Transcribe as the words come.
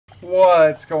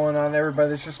What's going on,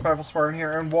 everybody? It's just Spyro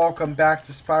here, and welcome back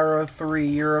to Spyro 3,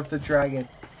 Year of the Dragon.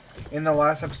 In the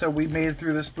last episode, we made it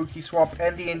through the Spooky Swamp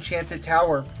and the Enchanted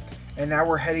Tower, and now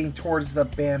we're heading towards the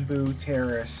Bamboo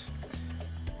Terrace.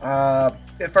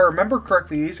 If I remember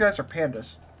correctly, these guys are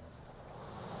pandas.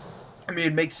 I mean,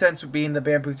 it makes sense with being the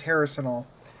Bamboo Terrace and all,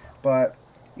 but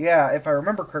yeah, if I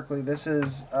remember correctly, this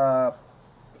is all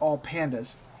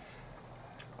pandas.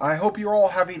 I hope you're all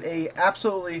having a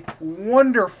absolutely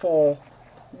wonderful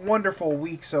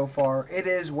week so far. It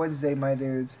is Wednesday, my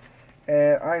dudes.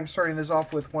 And I'm starting this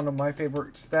off with one of my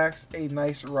favorite snacks, a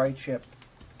nice rye chip.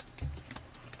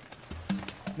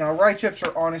 Now, rye chips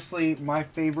are honestly my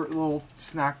favorite little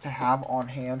snack to have on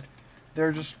hand.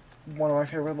 They're just one of my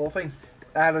favorite little things.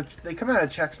 They come out of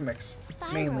Chex Mix,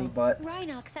 Spyro, mainly, but...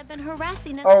 rhynocs have been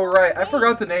harassing us. Oh, right. I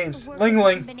forgot the names. Ling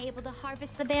Ling. Haven't been able to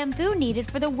harvest the bamboo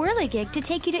needed for the whirligig to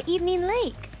take you to Evening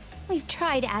Lake. We've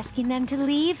tried asking them to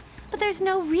leave, but there's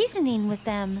no reasoning with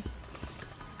them.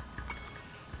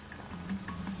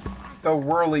 The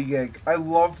whirligig. I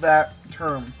love that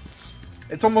term.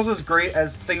 It's almost as great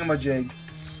as thingamajig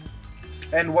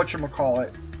and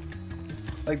whatchamacallit.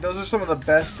 Like, those are some of the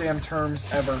best damn terms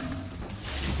ever.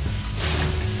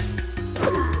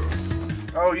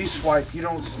 Oh, you swipe. You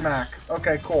don't smack.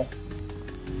 Okay, cool.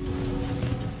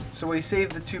 So we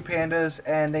saved the two pandas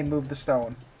and they moved the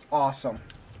stone. Awesome.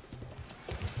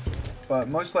 But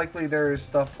most likely there is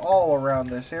stuff all around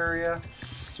this area.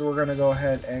 So we're going to go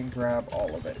ahead and grab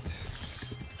all of it.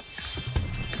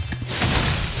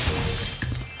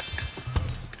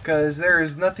 Because there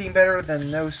is nothing better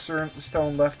than no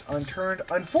stone left unturned.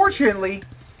 Unfortunately,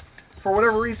 for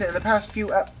whatever reason, in the past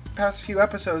few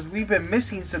episodes, we've been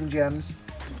missing some gems,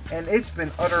 and it's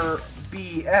been utter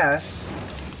BS.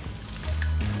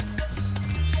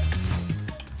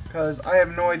 Because I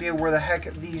have no idea where the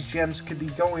heck these gems could be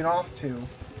going off to.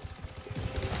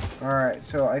 Alright,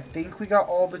 so I think we got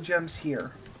all the gems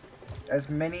here. As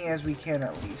many as we can,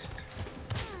 at least.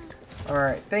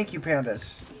 Alright, thank you,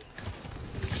 pandas.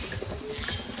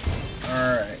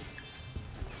 Alright.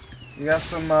 We got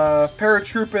some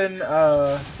paratrooping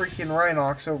freaking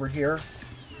rhynocs over here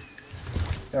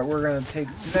that we're going to take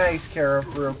nice care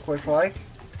of real quick like.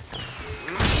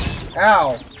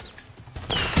 Ow!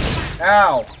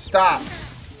 Ow! Stop!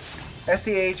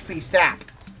 SCHP, stop!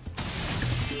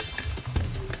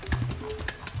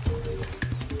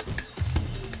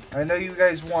 I know you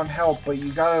guys want help, but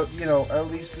you gotta, you know, at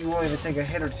least be willing to take a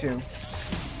hit or two.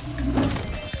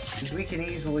 Because we can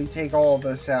easily take all of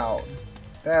this out.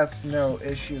 That's no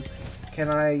issue. Can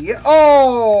I... Yeah.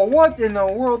 Oh! What in the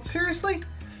world? Seriously?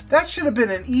 That should have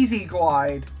been an easy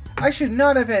glide. I should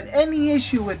not have had any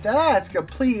issue with that. It's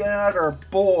complete and utter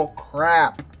bull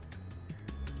crap.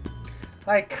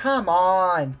 Like, come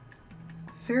on.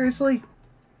 Seriously?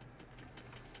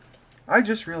 I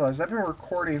just realized I've been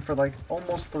recording for like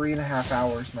almost 3.5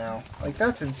 hours now. Like,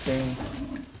 that's insane.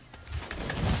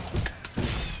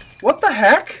 What the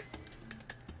heck?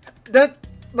 That...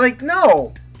 Like,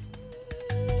 no.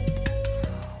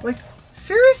 Like,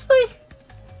 seriously?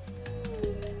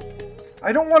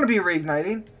 I don't want to be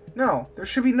reigniting. No, there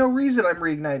should be no reason I'm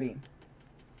reigniting.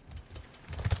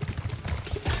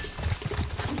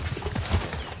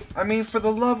 I mean, for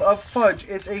the love of fudge,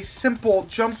 it's a simple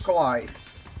jump glide.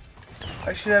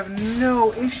 I should have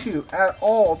no issue at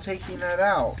all taking that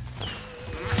out.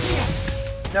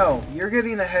 No, you're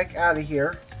getting the heck out of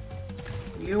here.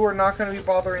 You are not going to be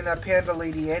bothering that panda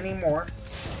lady anymore.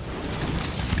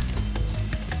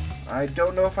 I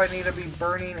don't know if I need to be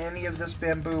burning any of this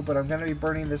bamboo, but I'm going to be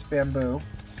burning this bamboo.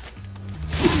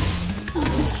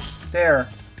 There.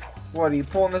 What, are you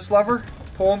pulling this lever?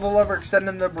 Pulling the lever,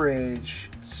 extending the bridge.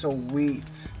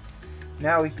 Sweet.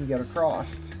 Now we can get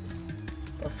across.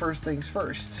 But first things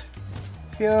first.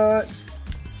 Hit.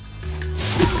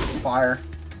 Fire.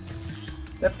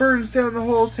 That burns down the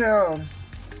whole town.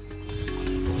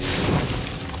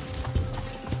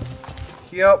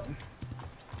 Yep.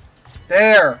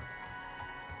 There.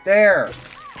 There.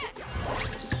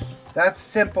 That's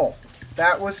simple.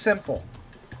 That was simple.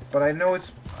 But I know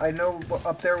what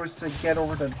up there was to get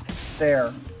over to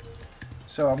there.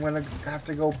 So I'm going to have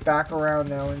to go back around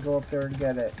now and go up there and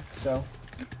get it. So.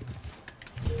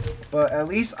 But at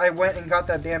least I went and got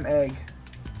that damn egg.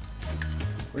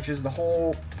 Which is the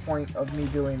whole point of me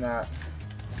doing that.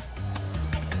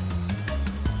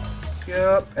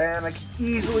 Yep, and I can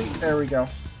easily... There we go.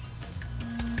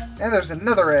 And there's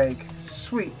another egg.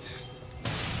 Sweet.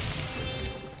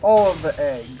 All of the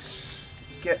eggs.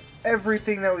 Get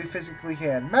everything that we physically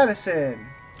can. Medicine!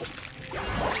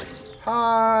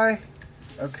 Hi!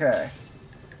 Okay.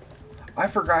 I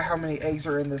forgot how many eggs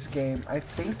are in this game. I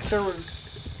think there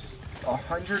was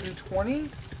 120?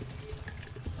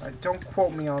 Don't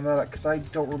quote me on that because I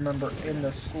don't remember in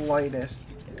the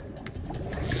slightest.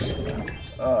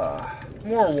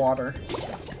 More water.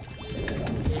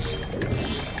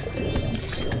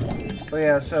 But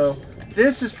yeah, so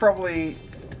this is probably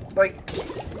like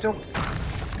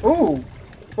ooh,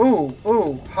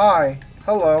 hi,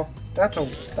 hello. That's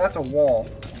a wall.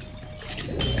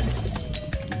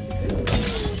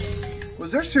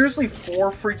 Was there seriously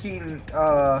 4 freaking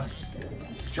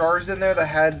jars in there that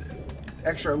had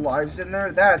extra lives in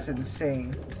there? That's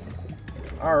insane.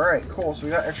 Alright, cool. So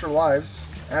we got extra lives.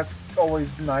 That's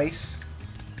always nice.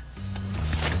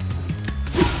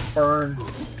 Burn.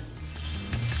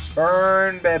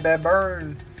 Burn, baby,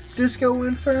 burn. Disco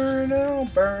Inferno.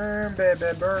 Burn,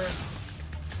 baby, burn.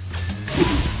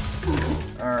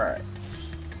 Alright.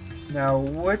 Now,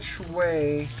 which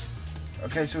way?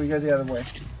 Okay, so we go the other way.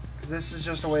 Because this is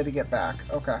just a way to get back.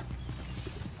 Okay.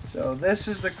 So this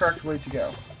is the correct way to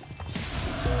go.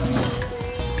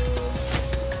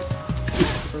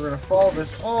 So we're going to follow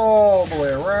this all the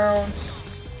way around.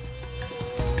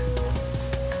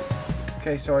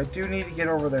 Okay, so I do need to get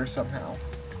over there somehow.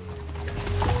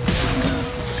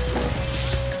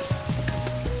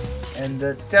 And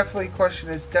the question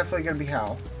is definitely going to be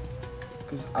how.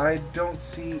 Because I don't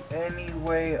see any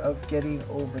way of getting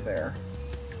over there.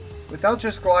 Without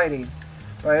just gliding.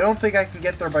 But I don't think I can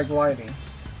get there by gliding.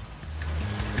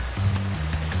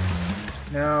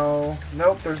 No.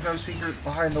 Nope, there's no secret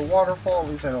behind the waterfall. At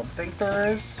least I don't think there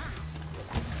is.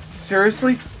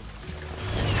 Seriously?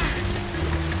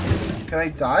 Can I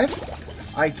dive?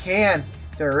 I can.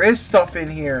 There is stuff in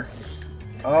here.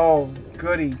 Oh,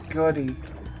 goody, goody.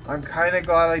 I'm kind of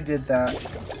glad I did that.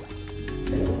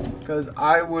 Because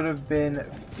I would have been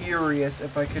furious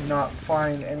if I could not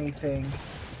find anything.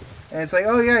 And it's like,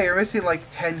 oh yeah, you're missing like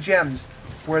 10 gems.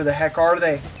 Where the heck are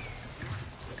they?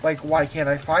 Like, why can't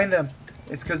I find them?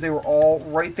 It's because they were all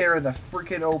right there in the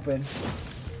freaking open.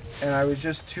 And I was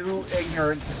just too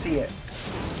ignorant to see it.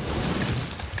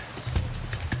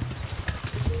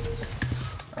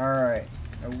 Alright.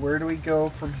 Now where do we go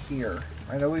from here?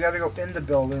 I know we gotta go in the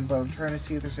building, but I'm trying to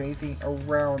see if there's anything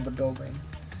around the building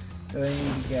that I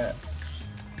need to get.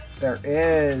 There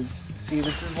is. See,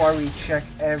 this is why we check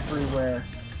everywhere.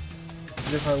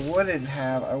 Because if I wouldn't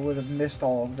have, I would have missed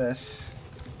all of this.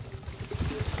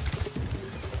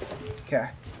 Okay.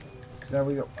 So now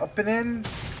we go up and in.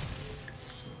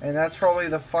 And that's probably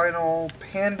the final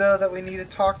panda that we need to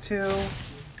talk to.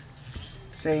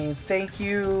 Saying thank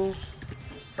you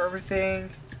for everything.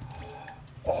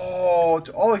 Oh,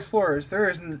 to all explorers, there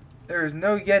is no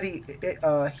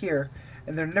Yeti here.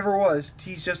 And there never was.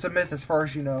 He's just a myth as far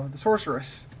as you know. The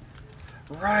sorceress.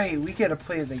 Right, we get to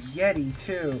play as a Yeti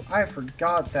too. I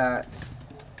forgot that.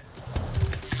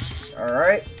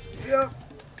 Alright. Yep.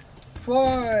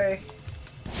 Fly.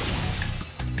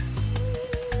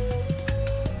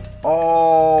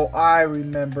 Oh, I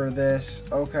remember this.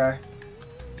 Okay.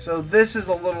 So this is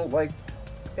a little, like,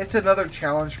 it's another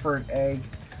challenge for an egg.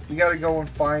 We gotta go and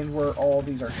find where all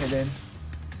these are hidden.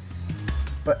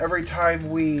 But every time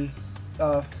we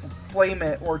flame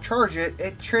it or charge it,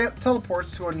 it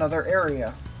teleports to another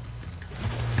area.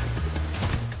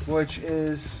 Which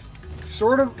is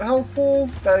sort of helpful,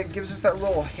 that it gives us that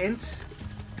little hint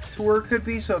to where it could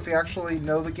be. So if you actually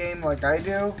know the game like I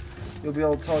do, you'll be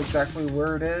able to tell exactly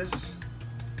where it is.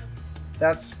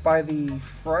 That's by the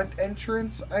front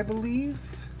entrance, I believe.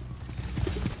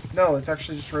 No, it's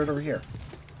actually just right over here.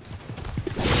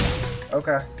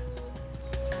 Okay.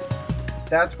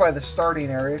 That's by the starting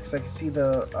area, because I can see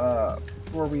the,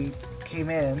 where we came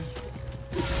in.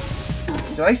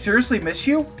 Did I seriously miss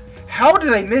you? How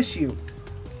did I miss you?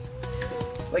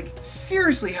 Like,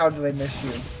 seriously, how did I miss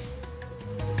you?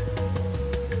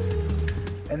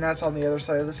 And that's on the other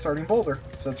side of the starting boulder.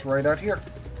 So it's right out here.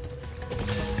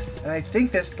 And I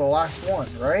think this is the last one,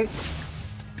 right?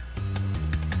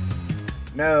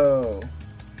 No.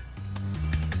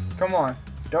 Come on.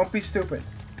 Don't be stupid.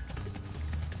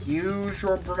 Use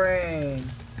your brain.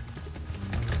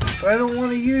 But I don't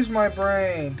want to use my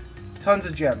brain. Tons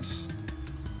of gems.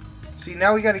 See,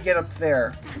 now we got to get up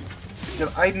there. Did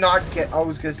I not get... I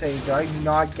was going to say, did I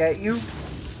not get you?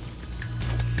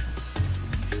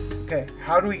 Okay,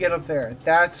 how do we get up there?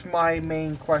 That's my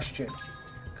main question.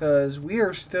 Because we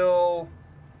are still...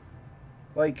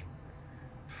 Like...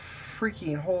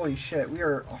 Freaking holy shit. We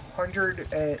are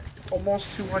 100 at...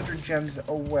 Almost 200 gems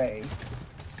away.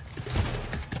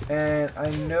 And I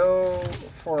know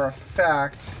for a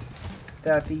fact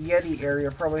that the Yeti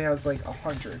area probably has like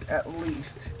 100 at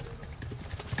least.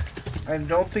 I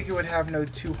don't think it would have no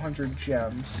 200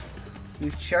 gems.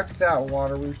 We've checked that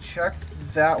water. We've checked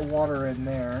that water in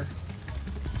there.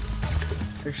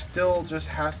 There still just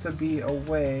has to be a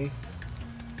way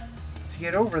to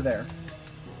get over there.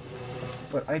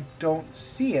 But I don't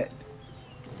see it.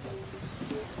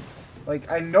 Like,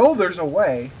 I know there's a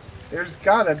way. There's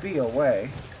gotta be a way.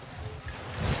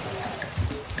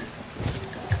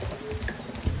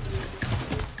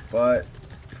 But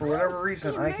for whatever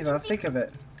reason, I cannot think of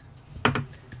it.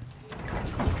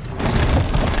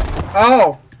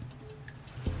 Oh!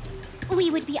 We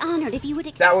would be honored if you would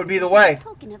accept That would be the way. a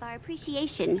token of our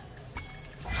appreciation.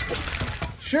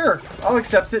 Sure, I'll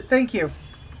accept it. Thank you.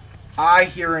 I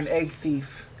hear an egg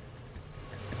thief.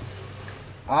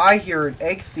 I hear an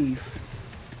egg thief.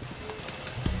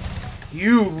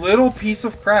 You little piece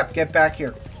of crap, get back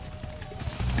here.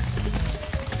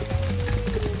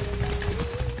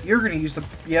 You're gonna use the...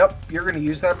 Yep, you're gonna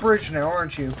use that bridge now,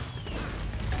 aren't you?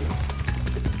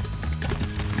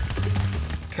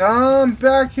 Come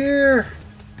back here!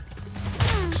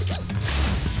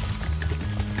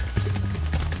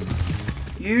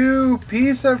 You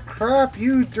piece of crap,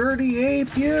 you dirty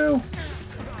ape, you!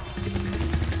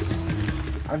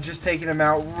 I'm just taking him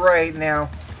out right now.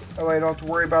 Oh, I don't have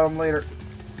to worry about him later.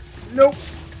 Nope.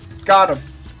 Got him.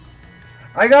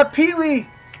 I got Pee-wee!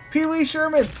 Pee-wee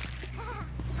Sherman!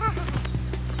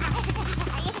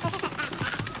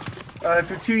 If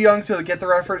you're too young to get the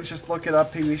reference, just look it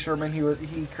up. Pee-wee Sherman. He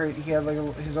had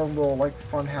like his own little like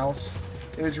fun house.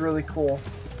 It was really cool.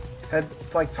 Had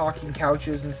like talking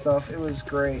couches and stuff. It was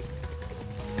great.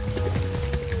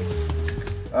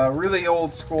 Really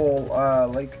old school,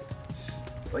 like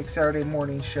Saturday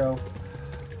morning show.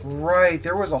 Right,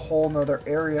 there was a whole nother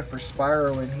area for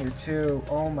Spyro in here too.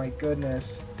 Oh my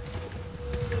goodness.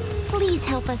 Please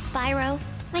help us, Spyro.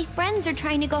 My friends are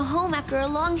trying to go home after a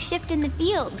long shift in the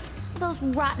fields. Those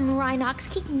rotten rhynocs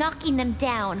keep knocking them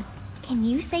down. Can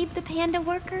you save the panda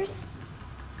workers?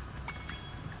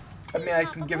 I mean, I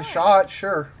can give a shot,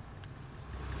 sure.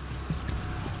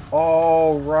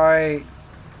 Oh, right.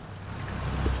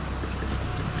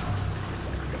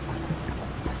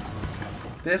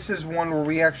 This is one where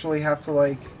we actually have to,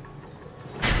 like,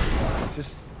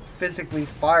 just physically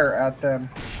fire at them.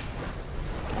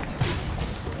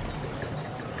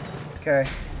 Okay.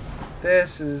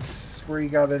 This is where you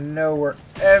gotta know where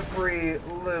every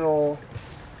little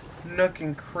nook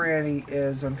and cranny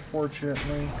is,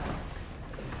 unfortunately.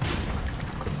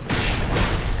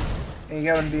 And you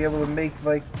gotta be able to make,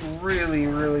 like, really,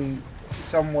 really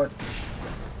somewhat...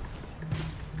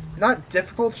 not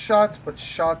difficult shots, but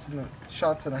shots and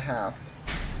a half.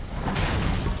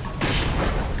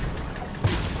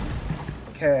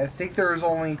 Okay, I think there is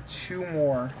only 2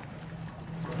 more.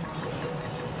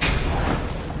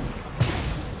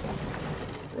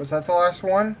 Was that the last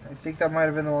one? I think that might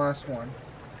have been the last one.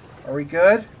 Are we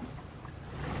good?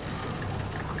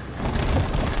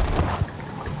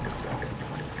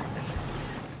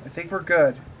 I think we're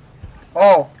good.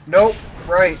 Oh, nope,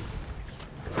 right.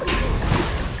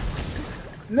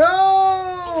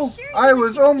 No! I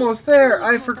was almost there.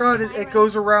 I forgot it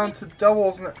goes around to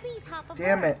doubles.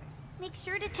 Damn it. Make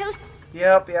sure to toast.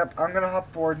 Yep. I'm gonna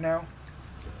hop board now.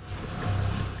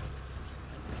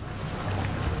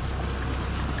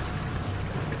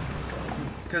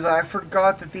 Because I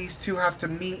forgot that these two have to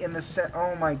meet in the set.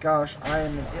 Oh my gosh, I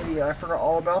am an idiot. I forgot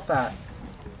all about that.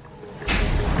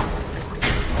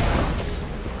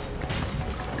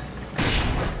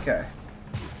 Okay.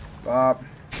 Bob.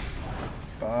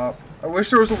 I wish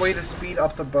there was a way to speed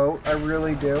up the boat. I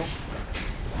really do.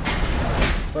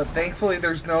 But thankfully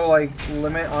there's no like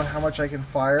limit on how much I can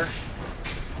fire.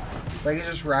 So I can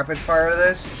just rapid fire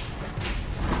this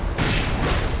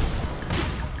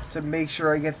to make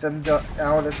sure I get them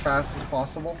out as fast as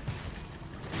possible.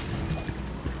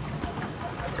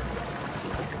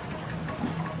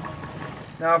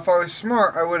 Now if I was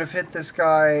smart, I would have hit this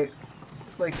guy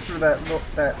like through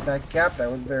that gap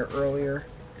that was there earlier.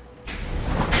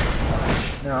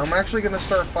 Now I'm actually going to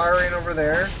start firing over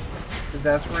there, because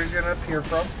that's where he's going to appear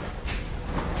from.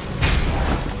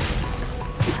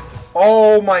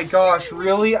 Oh my gosh,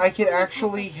 really? I can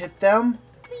actually hit them?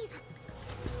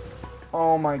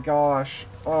 Oh my gosh.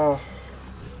 Oh.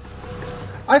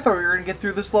 I thought we were going to get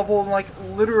through this level in like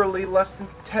literally less than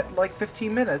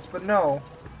 15 minutes, but no.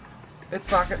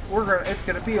 It's not gonna, it's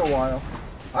going to be a while.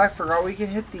 I forgot we can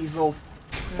hit these little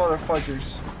mother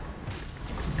fudgers.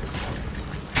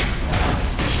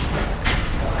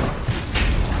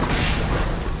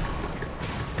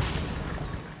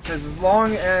 Because as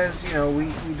long as, you know,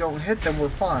 we don't hit them, we're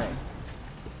fine.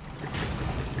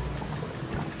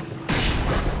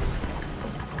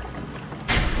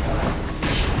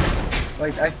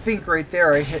 Like, I think right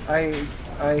there I hit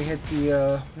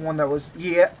the one that was,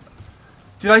 yeah.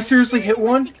 Did I seriously hit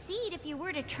one? Succeed if you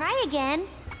were to try again.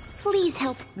 Please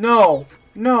help. No.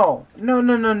 No. No,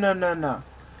 no, no, no, no, no.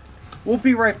 We'll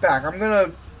be right back. I'm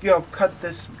gonna, cut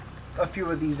a few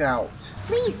of these out.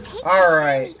 Please take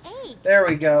Alright. There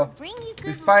we go. Bring you good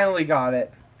We finally got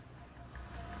it.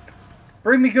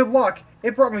 Bring me good luck.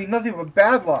 It brought me nothing but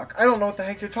bad luck. I don't know what the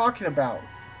heck you're talking about.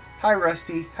 Hi,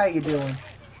 Rusty. How you doing?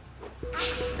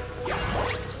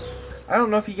 I don't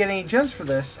know if you get any gems for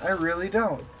this. I really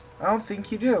don't. I don't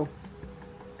think you do.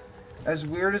 As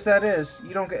weird as that is,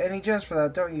 you don't get any gems for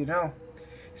that, don't you? No.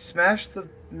 Smash the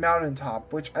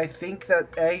mountaintop, which I think that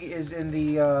egg is in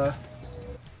the,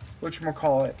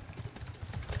 whatchamacallit.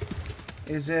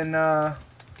 Is in,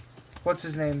 what's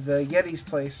his name? The Yeti's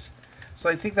place. So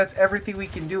I think that's everything we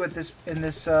can do in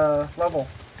this level.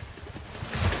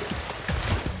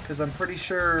 Because I'm pretty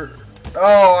sure...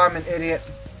 Oh, I'm an idiot.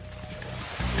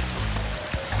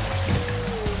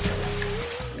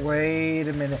 Wait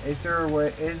a minute. Is there a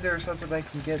way? Is there something I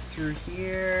can get through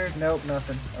here? Nope,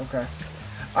 nothing. Okay.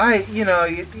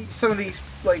 Some of these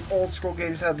like old school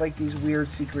games had like these weird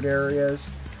secret areas.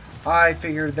 I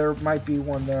figured there might be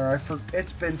one there.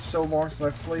 It's been so long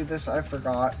since I've played this, I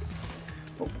forgot.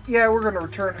 But yeah, we're gonna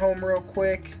return home real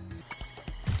quick.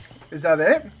 Is that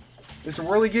it? Is the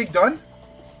whirly gig done?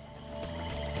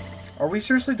 Are we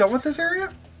seriously done with this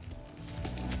area?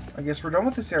 I guess we're done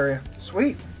with this area.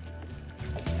 Sweet.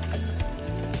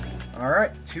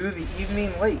 Alright, to the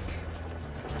evening lake.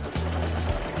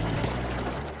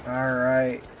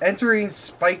 Alright, entering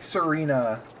Spike's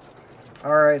arena.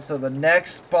 Alright, so the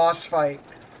next boss fight.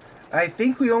 I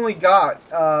think we only got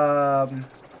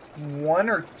one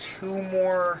or two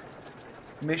more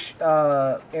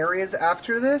areas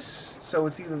after this. So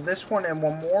it's either this one and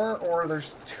one more, or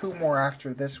there's two more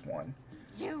after this one.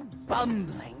 You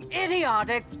bumbling,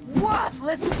 idiotic,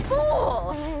 worthless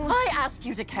fool! I asked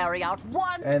you to carry out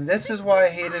one. And this is why I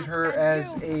hated her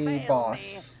as a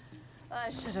boss. I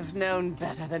should have known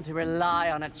better than to rely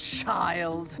on a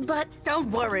child. But don't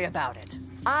worry about it.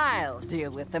 I'll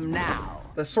deal with them now.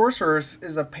 The sorceress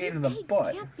is a pain in the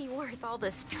butt. Can't be worth all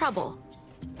this trouble.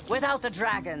 Without the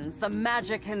dragons, the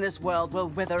magic in this world will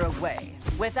wither away.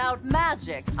 Without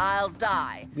magic, I'll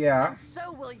die. Yeah. And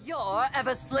so will your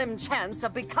ever slim chance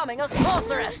of becoming a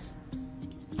sorceress.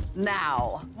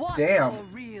 Now, watch Damn. your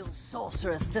real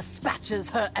sorceress dispatches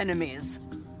her enemies.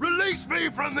 Release me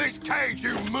from this cage,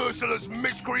 you merciless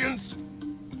miscreants!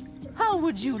 How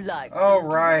would you like Oh, some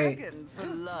right. dragon for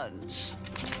lunch?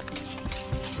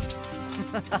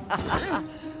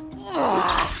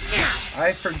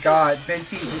 I forgot.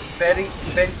 Benty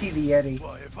the Yeti.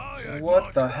 Why, if I had What my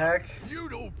the clock, heck?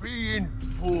 You'd all be in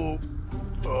for...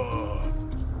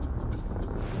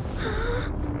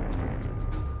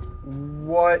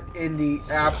 What in the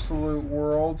absolute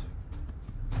world?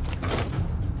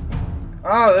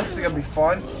 Oh, this is gonna be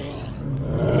fun.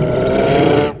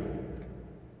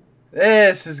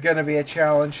 This is gonna be a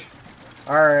challenge.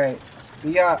 Alright.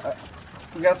 We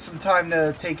got some time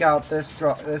to take out this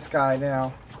guy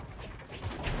now.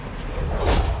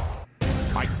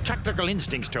 My tactical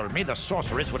instincts told me the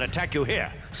sorceress would attack you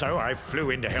here, so I flew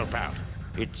in to help out.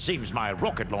 It seems my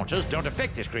rocket launchers don't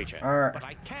affect this creature. All right. But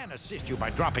I can assist you by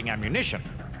dropping ammunition.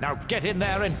 Now get in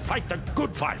there and fight the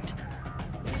good fight.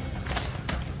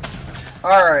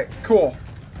 Alright, cool.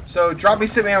 So drop me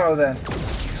some ammo then.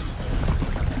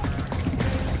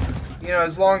 You know,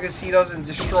 as long as he doesn't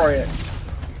destroy it.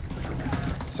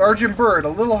 Sergeant Bird, a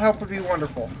little help would be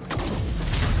wonderful.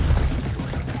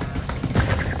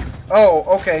 Oh,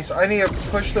 okay, so I need to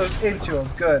push those into him.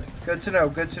 Good. Good to know,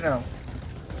 good to know.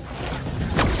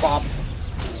 Bop.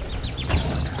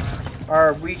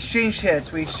 Alright, we exchanged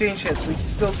hits. We can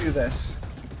still do this.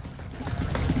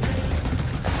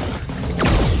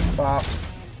 Bop.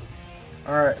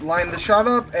 Alright, line the shot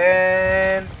up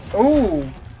and... Ooh!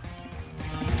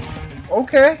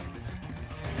 Okay.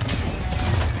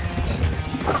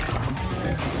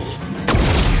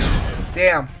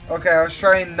 Damn. Okay, I was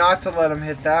trying not to let him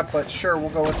hit that, but sure, we'll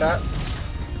go with that.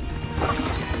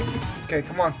 Okay,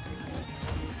 come on.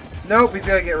 Nope, he's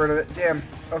gotta get rid of it. Damn.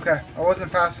 Okay, I wasn't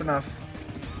fast enough.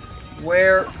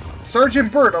 Where...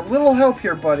 Sergeant Bird, a little help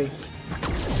here, buddy.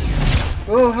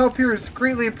 A little help here is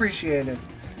greatly appreciated.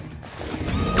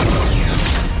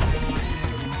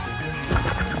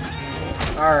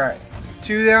 Alright.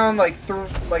 2 down, like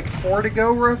 4 to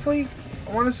go, roughly,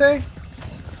 I want to say.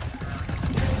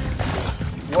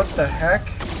 What the heck?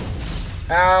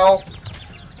 Ow.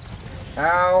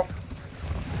 Ow.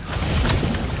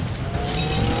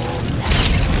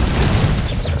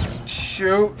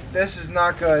 Shoot. This is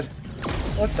not good.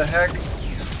 What the heck?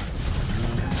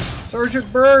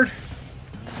 Sergeant Bird!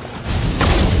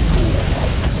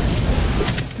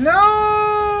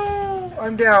 No!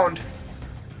 I'm downed.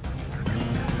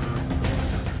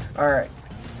 Alright.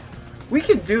 We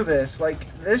can do this.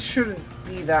 Like, this shouldn't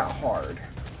be that hard.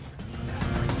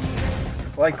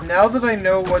 Like, now that I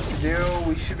know what to do,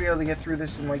 we should be able to get through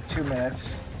this in like 2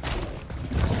 minutes.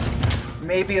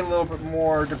 Maybe a little bit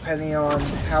more, depending on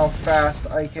how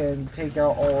fast I can take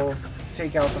out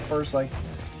the first, like,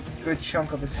 good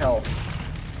chunk of his health.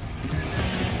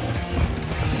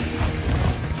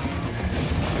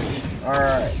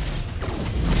 Alright.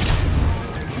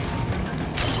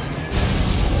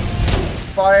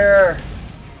 Fire!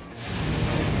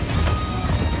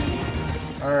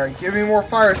 Alright, give me more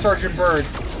fire, Sergeant Bird.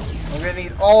 I'm gonna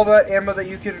need all that ammo that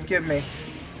you can give me.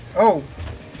 Oh!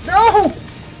 No!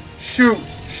 Shoot!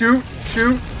 Shoot!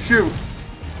 Shoot! Shoot!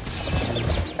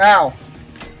 Ow!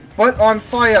 Butt on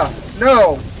fire!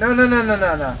 No! No, no, no, no,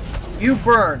 no, no. You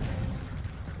burn.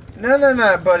 No, no,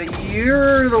 no, buddy.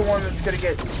 You're the one that's gonna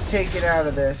get taken out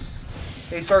of this.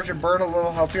 Hey, Sergeant Bird, a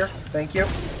little help here. Thank you.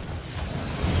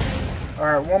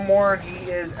 Alright, one more and he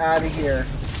is out of here.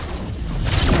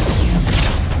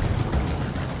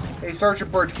 Hey,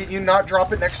 Sergeant Bird, can you not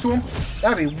drop it next to him?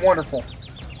 That'd be wonderful.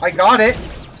 I got it.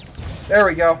 There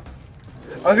we go.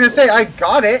 I was gonna say, I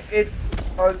got it.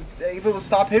 I was able to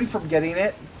stop him from getting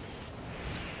it.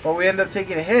 But we ended up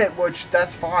taking a hit, which,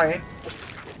 that's fine.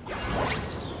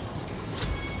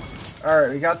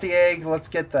 Alright, we got the egg. Let's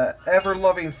get the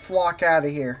ever-loving flock out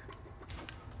of here.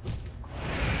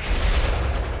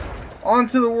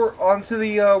 Onto the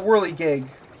whirligig.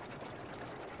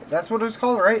 That's what it was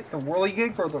called, right? The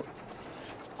whirligig or the...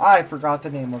 I forgot the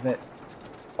name of it.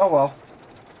 Oh well.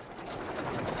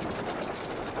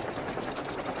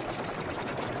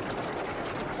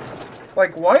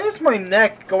 Like, why is my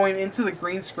neck going into the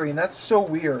green screen? That's so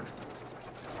weird.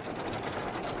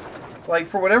 Like,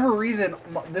 for whatever reason,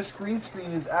 this green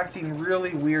screen is acting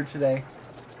really weird today.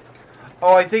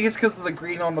 Oh, I think it's because of the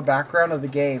green on the background of the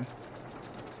game.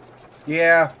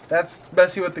 Yeah, that's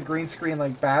messing with the green screen,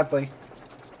 like, badly.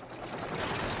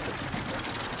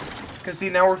 Because, see,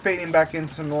 now we're fading back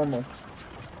into normal.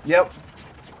 Yep.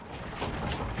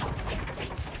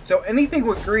 So, anything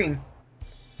with green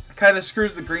kind of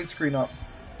screws the green screen up.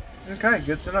 Okay,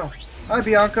 good to know. Hi,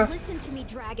 Bianca. Listen to me,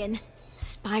 Dragon.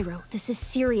 Spyro, this is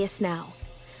serious now.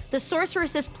 The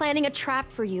sorceress is planning a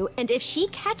trap for you, and if she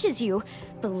catches you,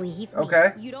 believe me,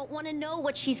 you don't want to know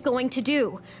what she's going to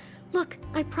do. Look,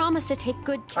 I promise to take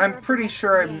good care of I'm pretty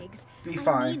sure I'd be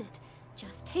fine. I mean it.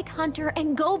 Just take Hunter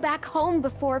and go back home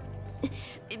before...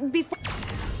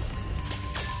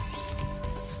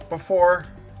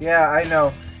 Yeah, I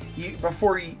know.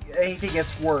 Before anything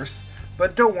gets worse.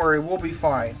 But don't worry, we'll be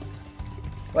fine.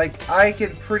 Like, I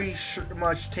can pretty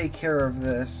much take care of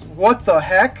this. What the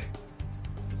heck?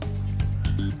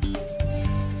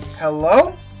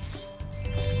 Hello?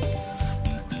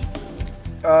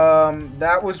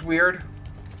 That was weird.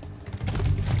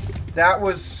 That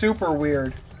was super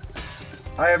weird.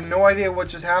 I have no idea what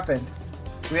just happened.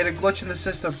 We had a glitch in the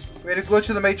system. We had a glitch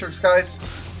in the Matrix, guys.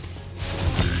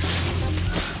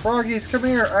 Froggies, come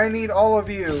here. I need all of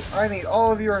you. I need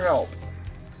all of your help.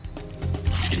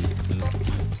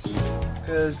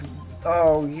 Because,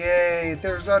 oh, yay,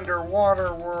 there's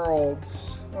underwater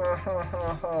worlds.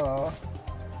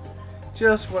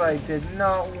 Just what I did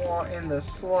not want in the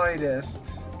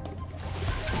slightest.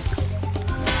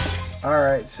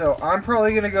 Alright, so I'm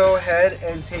probably going to go ahead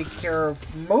and take care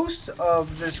of most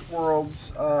of this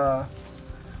world's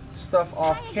stuff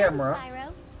off camera.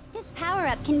 Spyro. This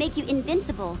power-up can make you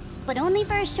invincible, but only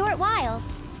for a short while.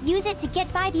 Use it to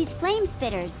get by these flame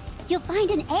spitters. You'll find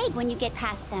an egg when you get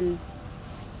past them.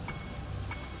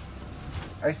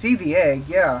 I see the egg,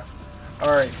 yeah.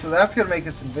 Alright, so that's going to make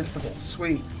us invincible.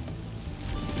 Sweet.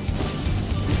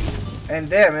 And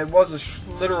damn, it was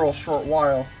a literal short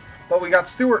while. But we got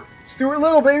Stuart. Stuart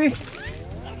Little, baby!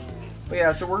 But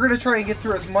yeah, so we're going to try and get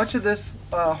through as much of this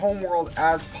homeworld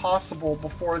as possible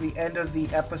before the end of the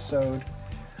episode.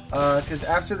 Because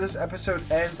after this episode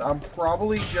ends, I'm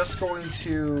probably just going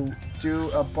to do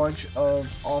a bunch of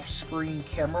off-screen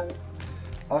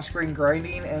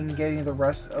grinding and getting the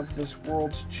rest of this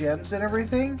world's gems and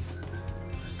everything.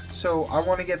 So I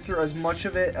want to get through as much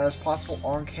of it as possible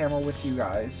on camera with you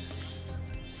guys.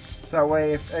 So that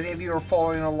way, if any of you are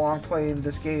following along playing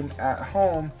this game at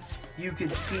home, you can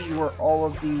see where all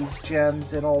of these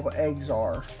gems and all the eggs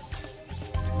are.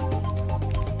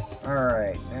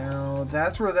 Alright, now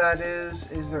that's where that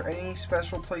is. Is there any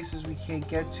special places we can't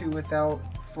get to without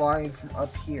flying from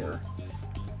up here?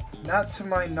 Not to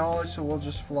my knowledge, so we'll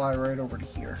just fly right over to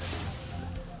here.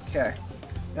 Okay.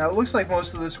 Now, it looks like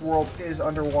most of this world is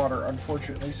underwater,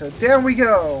 unfortunately, so down we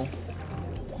go!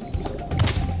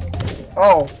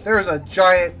 Oh, there's a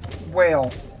giant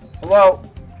whale. Hello?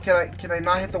 Can I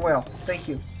not hit the whale? Thank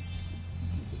you.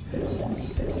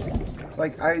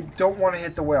 Like, I don't want to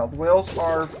hit the whale. The whales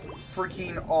are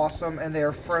freaking awesome, and they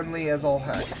are friendly as all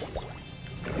heck.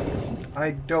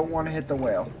 I don't want to hit the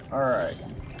whale. Alright.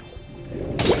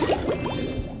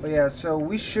 But yeah, so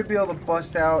we should be able to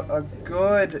bust out a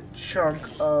good chunk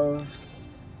of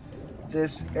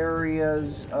this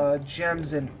area's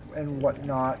gems and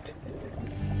whatnot.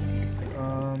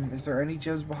 Is there any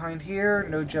gems behind here?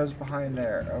 No gems behind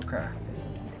there. Okay.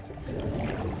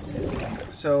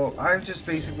 So I'm just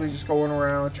basically just going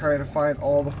around trying to find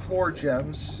all the floor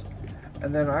gems,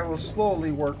 and then I will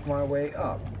slowly work my way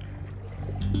up.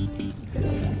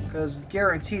 Because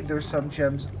guaranteed there's some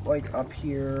gems like up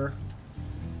here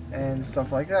and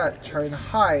stuff like that trying to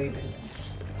hide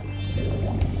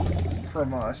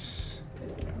from us.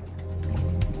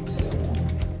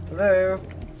 Hello?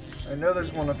 I know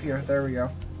there's one up here. There we go.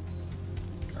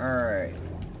 Alright.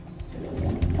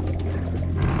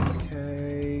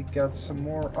 Okay, got some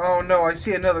more. Oh no, I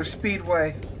see another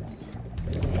speedway.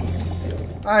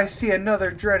 I see another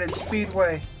dreaded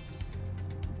speedway.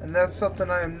 And that's something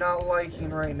I am not liking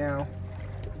right now.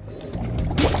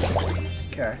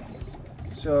 Okay.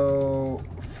 So,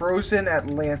 Frozen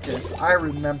Atlantis. I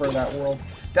remember that world.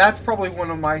 That's probably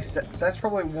one of my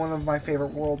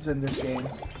favorite worlds in this game.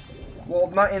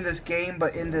 Well, not in this game,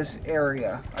 but in this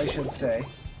area, I should say.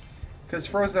 Because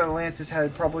Frozen Atlantis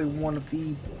had probably one of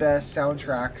the best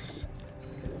soundtracks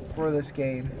for this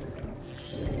game.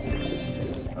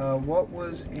 What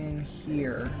was in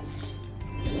here?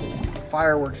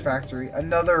 Fireworks Factory.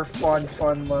 Another fun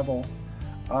level.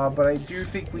 But I do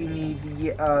think we need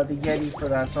the Yeti for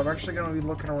that. So I'm actually going to be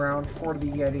looking around for the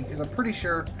Yeti. Because I'm pretty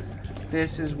sure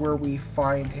this is where we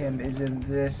find him, is in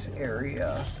this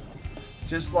area.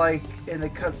 Just like in the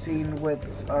cutscene with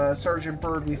Sergeant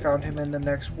Bird, we found him in the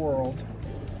next world.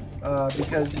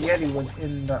 Because Yeti was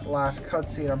in that last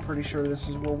cutscene, I'm pretty sure this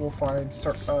is where we'll find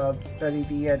Betty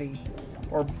the Yeti.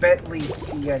 Or Bentley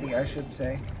the Yeti, I should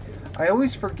say. I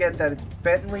always forget that it's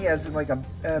Bentley as in like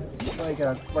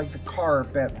the car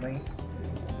Bentley.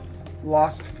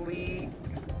 Lost Fleet.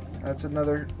 That's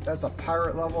a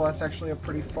pirate level. That's actually a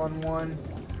pretty fun one.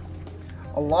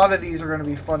 A lot of these are going to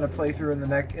be fun to play through in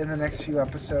the next few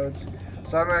episodes.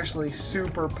 So I'm actually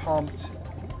super pumped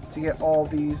to get all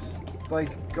these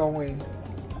like going.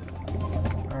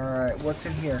 Alright, what's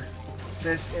in here?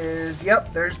 This is,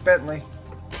 yep, there's Bentley.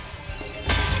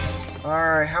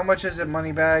 Alright, how much is it,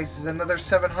 Moneybags? Is it another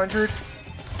 700?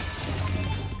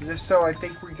 Because if so, I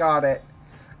think we got it.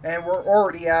 And we're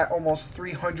already at almost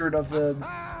 300 of the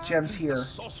gems here. The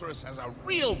sorceress has a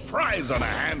real prize on her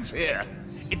hands here.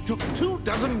 It took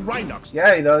 24 rhynocs.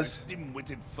 Yeah, he does.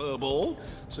 Dim-witted furball.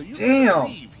 So you Damn.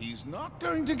 believe he's not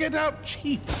going to get out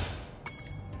cheap.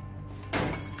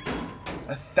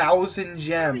 1,000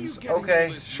 gems.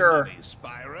 Okay, sure. Money,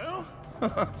 Spyro?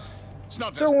 It's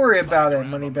not Don't worry about it,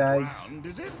 Moneybags. Ground,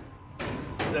 is it?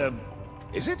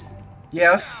 Is it?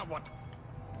 Yes. What?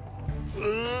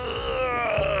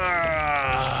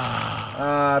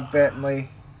 Bentley.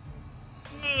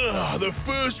 The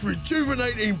first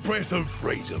rejuvenating breath of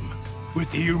freedom. With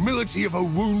the humility of a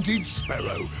wounded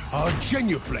sparrow, I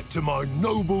genuflect to my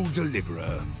noble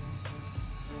deliverer.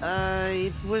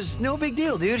 It was no big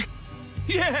deal, dude.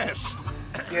 Yes.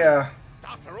 Yeah.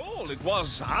 After all, it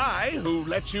was I who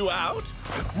let you out.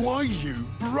 Why, you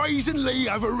brazenly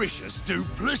avaricious,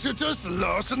 duplicitous,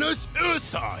 larcenous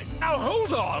ursine. Now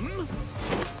hold on.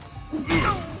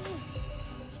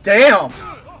 Damn.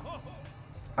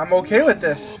 I'm okay with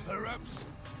this.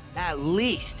 At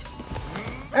least.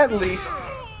 At least.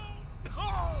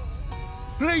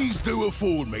 Please do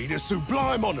afford me the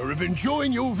sublime honor of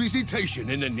enjoying your visitation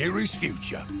in the nearest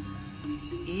future.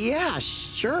 Yeah,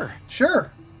 sure.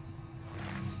 Sure.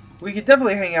 We could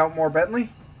definitely hang out more, Bentley.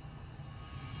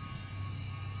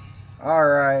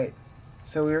 Alright.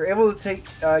 So we were able to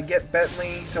get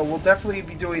Bentley. So we'll definitely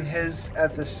be doing his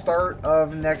at the start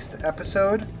of next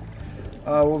episode.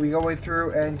 We'll be going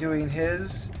through and doing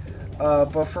his.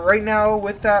 But for right now,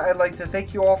 with that, I'd like to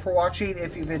thank you all for watching.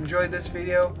 If you've enjoyed this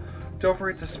video, don't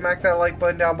forget to smack that like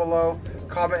button down below.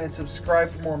 Comment and subscribe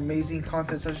for more amazing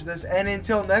content such as this. And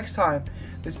until next time,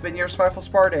 this has been your Spyful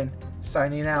Spartan,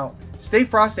 signing out. Stay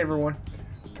frosty, everyone.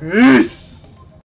 Peace!